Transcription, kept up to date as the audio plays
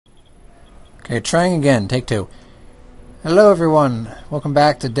Okay, trying again. Take two. Hello, everyone. Welcome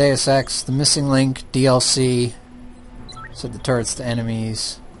back to Deus Ex, the Missing Link DLC. Set the turrets to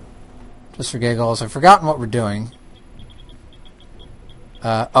enemies. Just for giggles. I've forgotten what we're doing.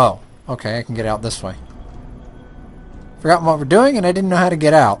 Oh. Okay, I can get out this way. Forgotten what we're doing, and I didn't know how to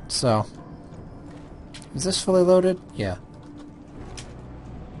get out, so... Is this fully loaded? Yeah.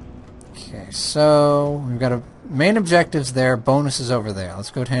 Okay, so... We've got a... Main objectives there, bonuses over there.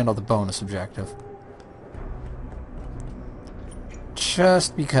 Let's go handle the bonus objective.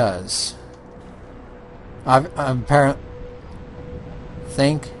 Just because. I'm apparent.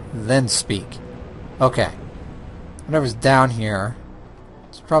 Think, then speak. Okay. Whatever's down here,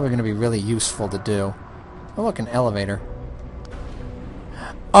 it's probably going to be really useful to do. Oh, look, an elevator.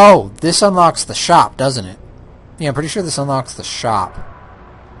 Oh, this unlocks the shop, doesn't it? Yeah, I'm pretty sure this unlocks the shop.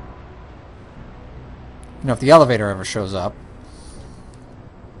 You know, if the elevator ever shows up.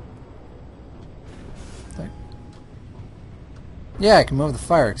 Yeah, I can move the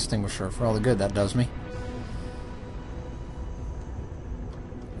fire extinguisher for all the good that does me.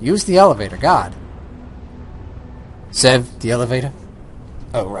 Use the elevator, God. Sev, the elevator?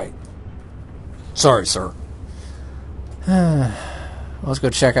 Oh, right. Sorry, sir. Let's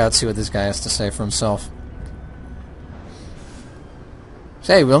go check out, see what this guy has to say for himself.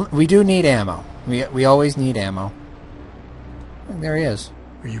 Say, we do need ammo. We always need ammo. There he is.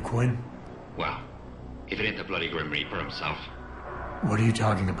 Are you Quinn? Well, if it ain't the bloody Grim Reaper himself. What are you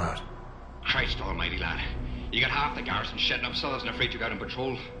talking about? Christ almighty, lad. You got half the garrison shitting themselves and afraid you got on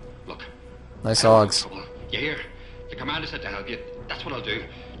patrol. Look. Nice hogs. You hear? The commander said to help you. That's what I'll do.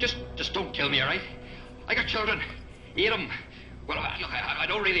 Just don't kill me, alright? I got children. Eat them. Well, look, I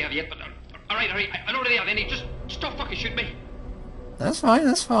don't really have yet, but... Alright. I don't really have any. Just don't fucking shoot me. That's fine,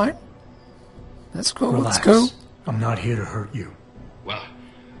 that's fine. That's cool, Relax. that's cool. I'm not here to hurt you. Well,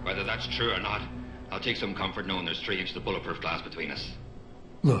 whether that's true or not, I'll take some comfort knowing there's 3 inches of bulletproof glass between us.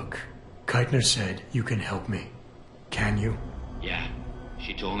 Look, Keitner said you can help me. Can you? Yeah,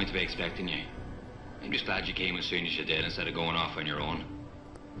 she told me to be expecting you. I'm just glad you came as soon as you did instead of going off on your own.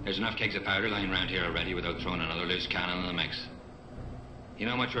 There's enough kegs of powder lying around here already without throwing another loose cannon in the mix. You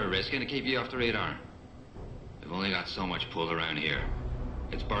know how much we're risking to keep you off the radar? We've only got so much pull around here.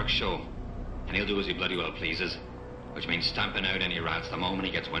 It's Burke's show, and he'll do as he bloody well pleases, which means stamping out any rats the moment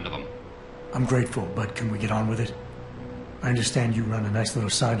he gets wind of them. I'm grateful, but can we get on with it? I understand you run a nice little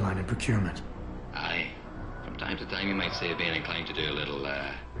sideline in procurement. Aye. From time to time you might say being inclined to do a little,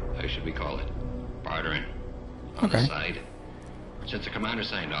 how should we call it? Bartering. On the side. But since the commander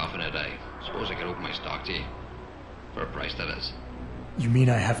signed off on it, I suppose I could open my stock to you. For a price, that is. You mean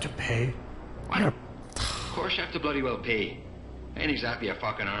I have to pay? Why? Of course you have to bloody well pay. I ain't exactly a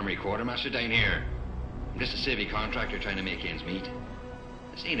fucking armory quartermaster down here. I'm just a civvy contractor trying to make ends meet.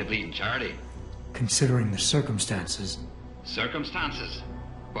 This ain't a bleeding charity. Considering the circumstances. Circumstances?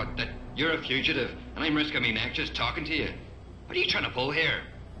 What, that you're a fugitive and I'm risking my neck just talking to you? What are you trying to pull here?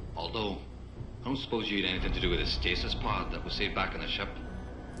 Although, I don't suppose you had anything to do with the stasis pod that was saved back on the ship.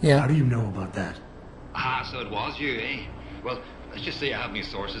 Yeah. How do you know about that? Ah, so it was you, eh? Well, let's just say I have my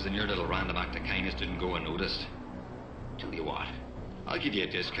sources and your little random act of kindness didn't go unnoticed. Tell you what, I'll give you a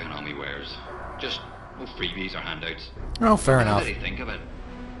discount on me wares. Just no freebies or handouts. Oh, fair enough. What do you think of it?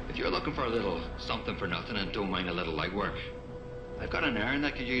 If you're looking for a little something for nothing and don't mind a little light work, I've got an errand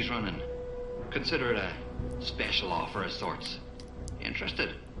that could use running. Consider it a special offer of sorts.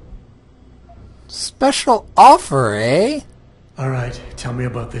 Interested? Special offer, eh? Alright, tell me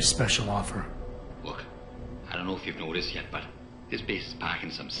about this special offer. Look, I don't know if you've noticed yet, but this base is packing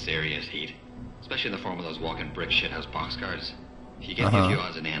some serious heat. Especially in the form of those walking brick shithouse boxcars. If you get me a few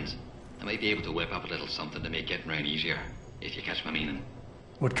odds and ends, I might be able to whip up a little something to make getting around easier, if you catch my meaning.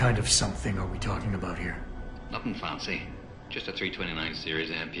 What kind of something are we talking about here? Nothing fancy. Just a 329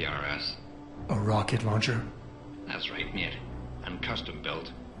 series MPRS. A rocket launcher? That's right, mate. And custom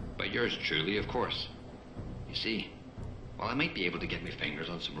built. By yours truly, of course. You see, while I might be able to get my fingers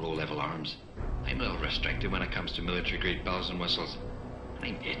on some low-level arms, I'm a little restricted when it comes to military-grade bells and whistles.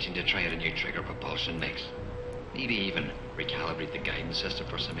 And I'm itching to try out a new trigger propulsion mix. Maybe even recalibrate the guidance system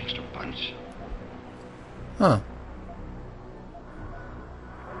for some extra punch. Huh.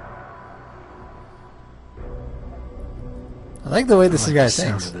 I like the way this guy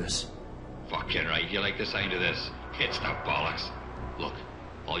thinks. This. Fucking right, you like the sound of this? It's the bollocks. Look,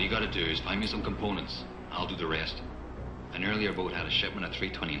 all you gotta do is find me some components. I'll do the rest. An earlier boat had a shipment of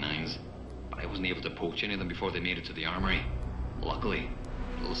 329s, but I wasn't able to poach any of them before they made it to the armory. Luckily,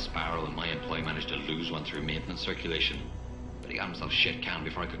 little Sparrow in my employ managed to lose one through maintenance circulation, but he got himself shit canned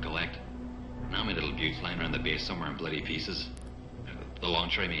before I could collect. Now my little bute's lying around the base somewhere in bloody pieces. The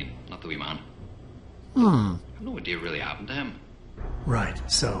launcher, I mean, not the wee man. I have no idea what really happened to him. Right,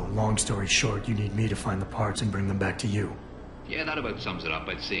 so, long story short, you need me to find the parts and bring them back to you. Yeah, that about sums it up,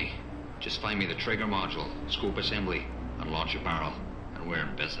 I'd say. Just find me the trigger module, scope assembly, and launch a barrel, and we're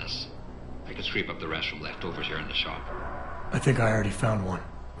in business. I can scrape up the rest from leftovers here in the shop. I think I already found one.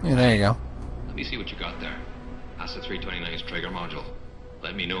 Yeah, there you go. Let me see what you got there. That's the 329's trigger module.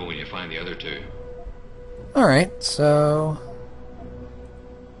 Let me know when you find the other two. Alright, so...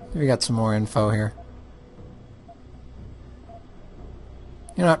 we got some more info here.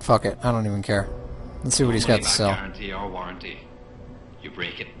 You know what? Fuck it. I don't even care. Let's see what he's got to sell. Guarantee or warranty. You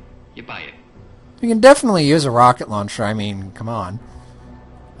break it, you buy it. You can definitely use a rocket launcher. I mean, come on.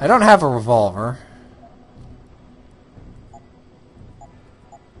 I don't have a revolver.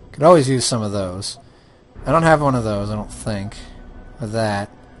 Could always use some of those. I don't have one of those, I don't think. With that.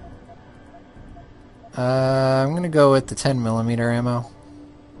 I'm gonna go with the 10mm ammo.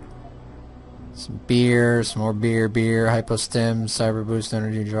 Some beer, some more beer, hypostim, cyber boost,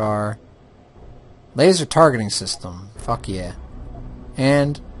 energy jar. Laser targeting system. Fuck yeah.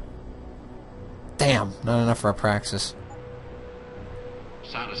 And... damn, not enough for a praxis.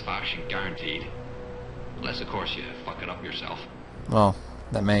 Satisfaction guaranteed. Unless, of course, you fuck it up yourself. Well,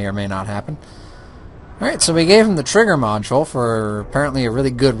 that may or may not happen. Alright, so we gave him the trigger module for apparently a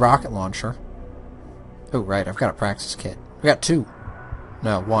really good rocket launcher. Oh, right, I've got a praxis kit. We got 2.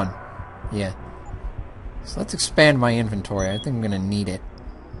 No, 1. Yeah. So let's expand my inventory. I think I'm going to need it.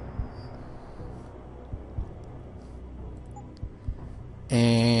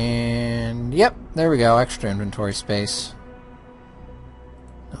 And, yep, there we go. Extra inventory space.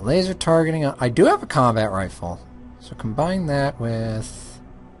 Now, laser targeting. I do have a combat rifle. So combine that with...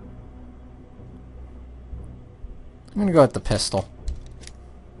 I'm going to go with the pistol.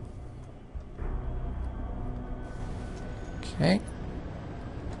 Okay.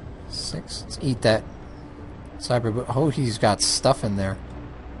 6. Let's eat that. Cyber... oh, he's got stuff in there.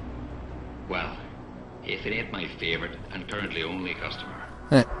 Well, if it ain't my favorite and currently only customer.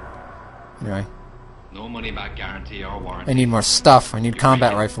 Anyway. No money back guarantee or warranty. I need more stuff. I need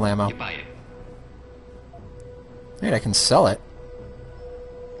combat rifle ammo. You buy it. Wait, I can sell it.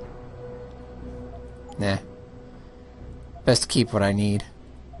 Nah. Best keep what I need.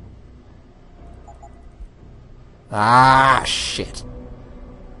 Ah, shit.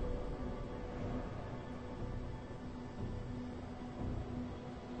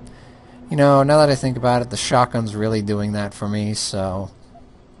 You know, now that I think about it, the shotgun's really doing that for me, so...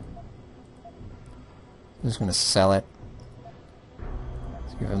 I'm just gonna sell it.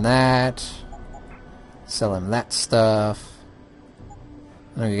 Let's give him that. Sell him that stuff.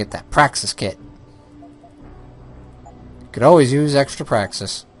 I'm gonna get that praxis kit. Could always use extra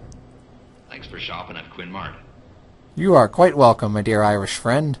praxis. Thanks for shopping at Quinn Mart. You are quite welcome, my dear Irish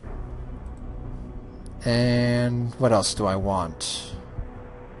friend. And what else do I want?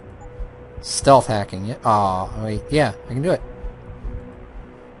 Stealth hacking. Yeah. Oh, wait. Yeah, I can do it.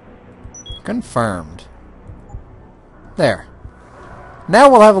 Confirmed. There. Now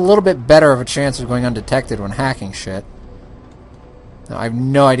we'll have a little bit better of a chance of going undetected when hacking shit. Now, I have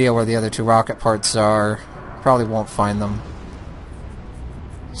no idea where the other 2 rocket parts are. Probably won't find them.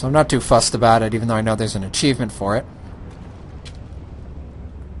 So I'm not too fussed about it, even though I know there's an achievement for it.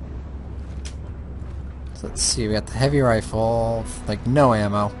 So let's see, we got the heavy rifle, like no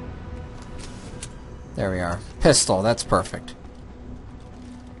ammo. There we are. Pistol, that's perfect.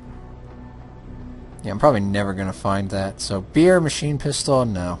 Yeah, I'm probably never going to find that. So, beer, machine pistol,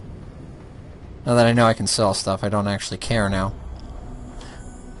 no. Now that I know I can sell stuff, I don't actually care now.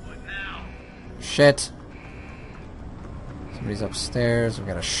 What now? Shit. Somebody's upstairs. We've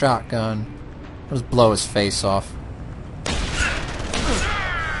got a shotgun. I'll just blow his face off.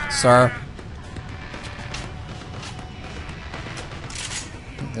 Sir.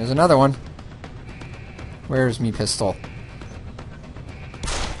 There's another one. Where's me pistol?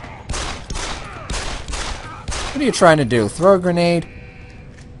 What are you trying to do? Throw a grenade?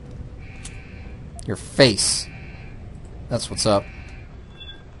 Your face. That's what's up.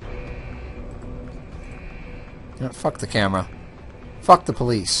 You know, fuck the camera. Fuck the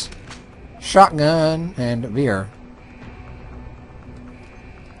police. Shotgun and beer.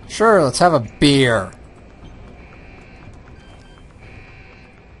 Sure, let's have a beer.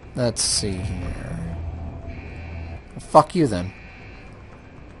 Let's see here. Fuck you then.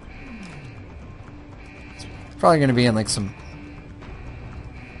 It's probably going to be in like some...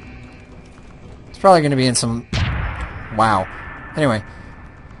 It's probably going to be in some... Wow. Anyway.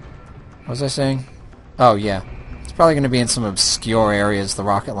 What was I saying? Oh, yeah. It's probably going to be in some obscure areas, the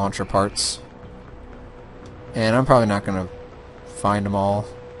rocket launcher parts. And I'm probably not going to find them all.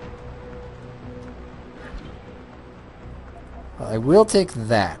 I will take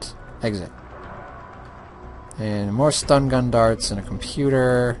that. Exit. And more stun gun darts and a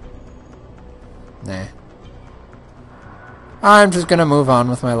computer. Nah. I'm just gonna move on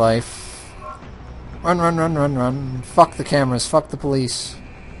with my life. Run, run, run, run, run. Fuck the cameras. Fuck the police.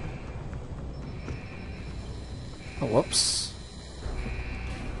 Oh, whoops.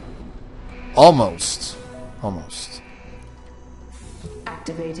 Almost. Almost.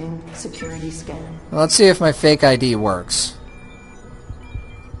 Activating security scan. Well, let's see if my fake ID works.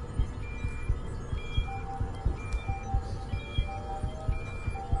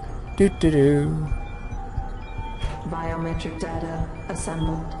 Doo-doo-doo. Biometric data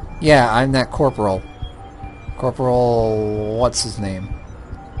assembled. Yeah, I'm that corporal. Corporal... what's his name?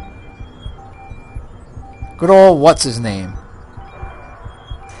 Good old what's his name?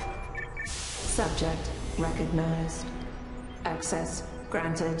 Subject recognized. Access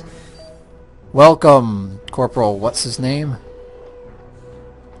granted. Welcome, Corporal what's his name?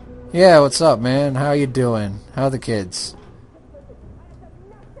 Yeah, what's up, man? How you doing? How are the kids?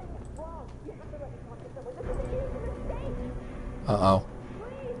 Uh-oh.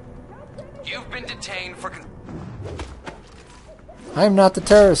 You've been detained for... I'm not the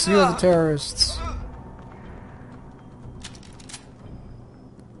terrorist, you're the terrorists.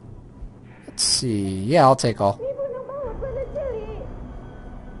 Let's see. Yeah, I'll take all.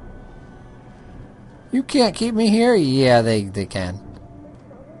 You can't keep me here? Yeah, they can.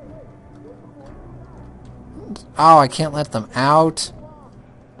 Oh, I can't let them out.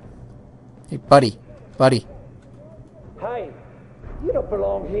 Hey, buddy. Buddy. Hey, you don't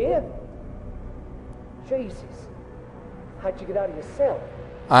belong here. Jesus. How'd you get out of your cell?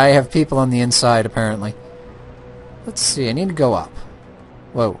 I have people on the inside, apparently. Let's see, I need to go up.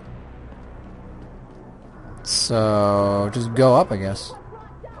 Whoa. So, just go up, I guess.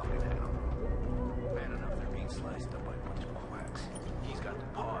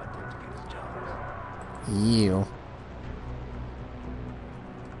 You.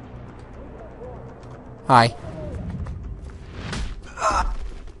 Hi.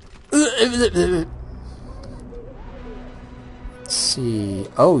 Let's see.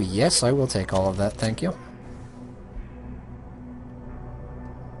 Oh, yes, I will take all of that, thank you.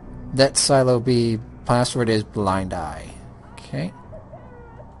 That silo B password is blind eye. Okay.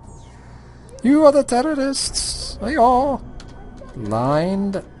 You are the terrorists. Ayo.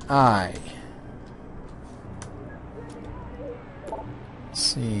 Blind eye. Let's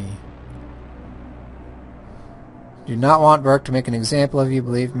see. Do not want Burke to make an example of you,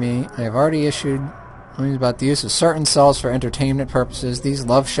 believe me. I have already issued warnings about the use of certain cells for entertainment purposes. These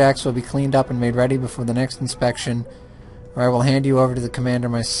love shacks will be cleaned up and made ready before the next inspection, or I will hand you over to the commander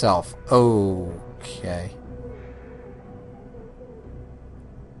myself. Okay.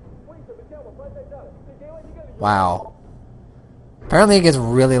 Wow. Apparently it gets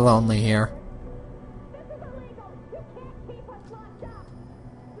really lonely here.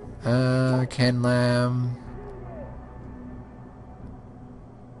 Ken Lamb.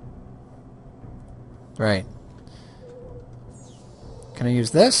 Right. Can I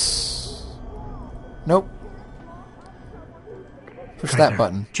use this? Nope. Push Right that there.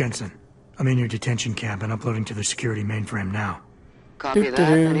 button. Jensen, I'm in your detention camp and uploading to the security mainframe now. Copy that.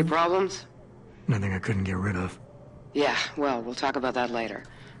 Any problems? Nothing I couldn't get rid of. Yeah, well, we'll talk about that later.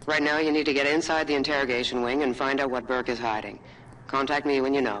 Right now, you need to get inside the interrogation wing and find out what Burke is hiding. Contact me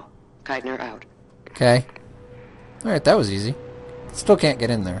when you know. Keitner out. Okay. Alright, that was easy. Still can't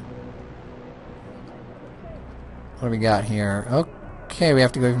get in there. What do we got here? Okay, we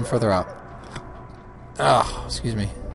have to go even further out. Oh, excuse me.